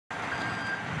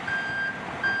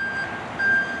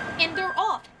And they're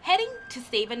off, heading to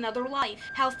save another life.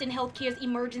 Houston Healthcare's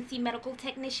emergency medical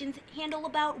technicians handle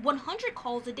about 100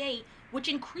 calls a day, which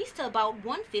increased to about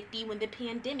 150 when the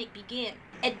pandemic began.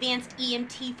 Advanced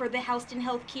EMT for the Houston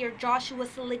Healthcare, Joshua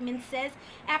Seligman, says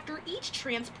after each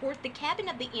transport, the cabin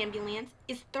of the ambulance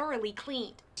is thoroughly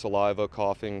cleaned. Saliva,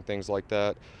 coughing, things like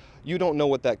that. You don't know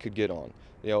what that could get on.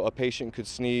 You know, a patient could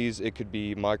sneeze, it could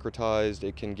be microtized,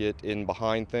 it can get in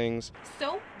behind things.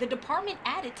 So the department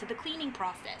added to the cleaning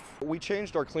process. We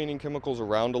changed our cleaning chemicals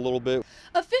around a little bit.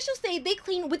 Officials say they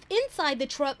clean with inside the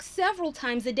truck several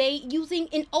times a day using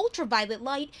an ultraviolet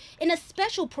light and a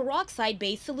special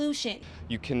peroxide-based solution.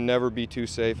 You can never be too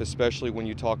safe, especially when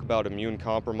you talk about immune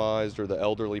compromised or the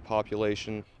elderly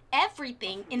population.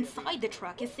 Everything inside the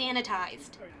truck is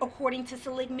sanitized. According to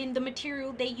Seligman, the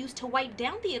material they use to wipe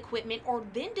down the equipment are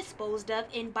then disposed of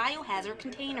in biohazard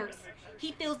containers.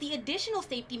 He feels the additional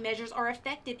safety measures are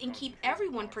effective and keep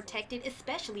everyone protected,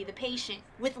 especially the patient.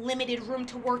 With limited room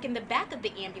to work in the back of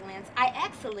the ambulance, I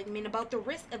asked Seligman about the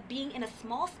risk of being in a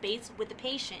small space with the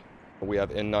patient. We have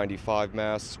N95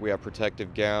 masks, we have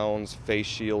protective gowns, face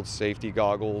shields, safety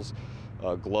goggles,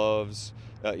 gloves.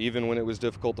 Even when it was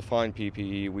difficult to find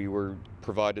PPE, we were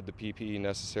provided the PPE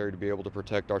necessary to be able to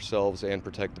protect ourselves and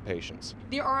protect the patients.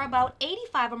 There are about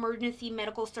 85 emergency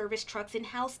medical service trucks in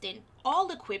Houston, all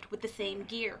equipped with the same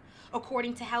gear.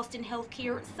 According to Houston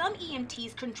Healthcare, some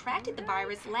EMTs contracted the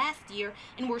virus last year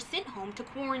and were sent home to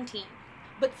quarantine.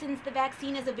 But since the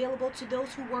vaccine is available to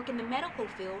those who work in the medical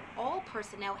field, all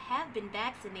personnel have been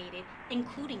vaccinated,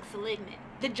 including Seligman.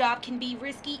 The job can be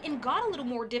risky and got a little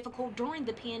more difficult during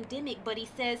the pandemic, but he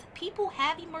says people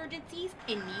have emergencies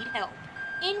and need help.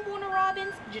 In Warner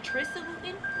Robins, Jatrissa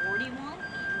Wooten, 41.